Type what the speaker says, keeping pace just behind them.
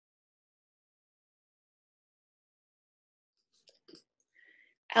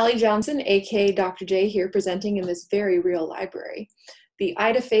Allie Johnson, aka Dr. J, here presenting in this very real library, the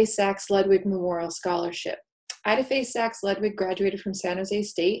Ida Faye Sachs Ludwig Memorial Scholarship. Ida Faye Sachs Ludwig graduated from San Jose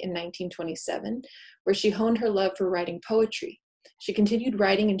State in 1927, where she honed her love for writing poetry. She continued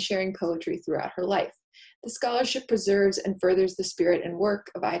writing and sharing poetry throughout her life. The scholarship preserves and furthers the spirit and work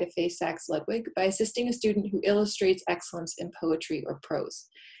of Ida Faye Sachs Ludwig by assisting a student who illustrates excellence in poetry or prose.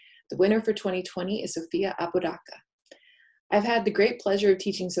 The winner for 2020 is Sophia Apodaca. I've had the great pleasure of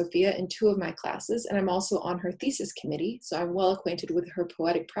teaching Sophia in 2 of my classes, and I'm also on her thesis committee, so I'm well acquainted with her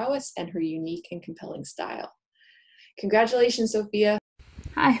poetic prowess and her unique and compelling style. Congratulations, Sophia.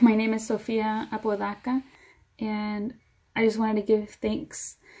 Hi, my name is Sophia Apodaca, and I just wanted to give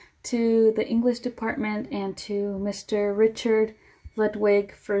thanks to the English department and to Mr. Richard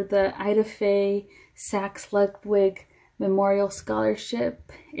Ludwig for the Ida Faye Sachs Ludwig Memorial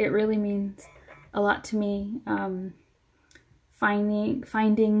Scholarship. It really means a lot to me.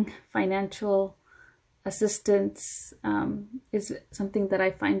 Finding financial assistance is something that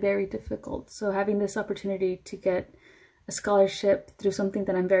I find very difficult. So having this opportunity to get a scholarship through something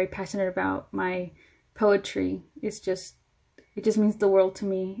that I'm very passionate about, my poetry, it just means the world to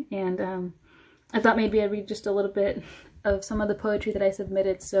me. And I thought maybe I'd read just a little bit of some of the poetry that I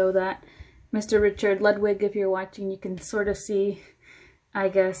submitted so that Mr. Richard Ludwig, if you're watching, you can sort of see, I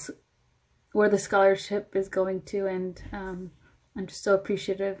guess, where the scholarship is going to, and I'm just so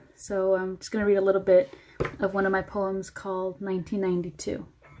appreciative. So I'm just going to read a little bit of one of my poems called 1992.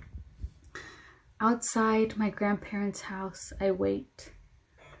 Outside my grandparents' house, I wait.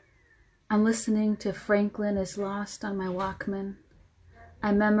 I'm listening to Franklin is Lost on my Walkman.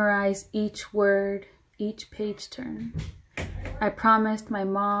 I memorize each word, each page turn. I promised my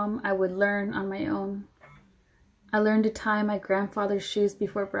mom I would learn on my own. I learned to tie my grandfather's shoes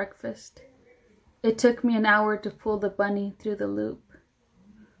before breakfast. It took me an hour to pull the bunny through the loop.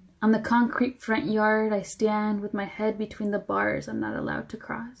 On the concrete front yard, I stand with my head between the bars I'm not allowed to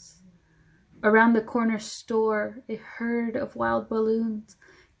cross. Around the corner store, a herd of wild balloons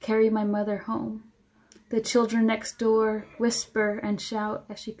carry my mother home. The children next door whisper and shout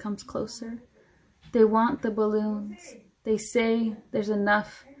as she comes closer. They want the balloons. They say there's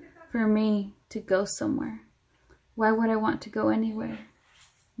enough for me to go somewhere. Why would I want to go anywhere?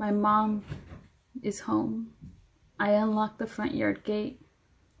 My mom is home. I unlock the front yard gate.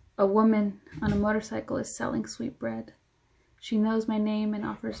 A woman on a motorcycle is selling sweetbread. She knows my name and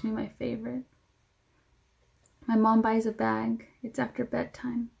offers me my favorite. My mom buys a bag. It's after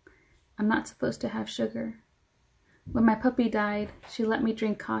bedtime. I'm not supposed to have sugar. When my puppy died, she let me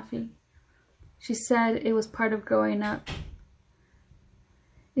drink coffee. She said it was part of growing up.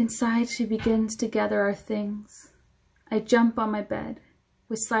 Inside, she begins to gather our things. I jump on my bed.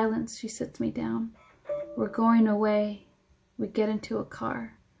 With silence, she sits me down. We're going away. We get into a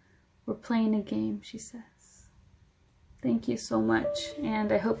car. We're playing a game, she says. Thank you so much,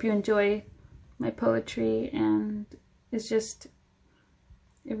 and I hope you enjoy my poetry, and it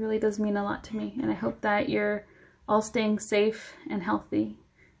really does mean a lot to me, and I hope that you're all staying safe and healthy.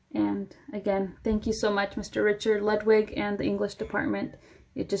 And again, thank you so much, Mr. Richard Ludwig and the English department.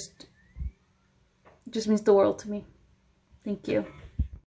 It just means the world to me. Thank you.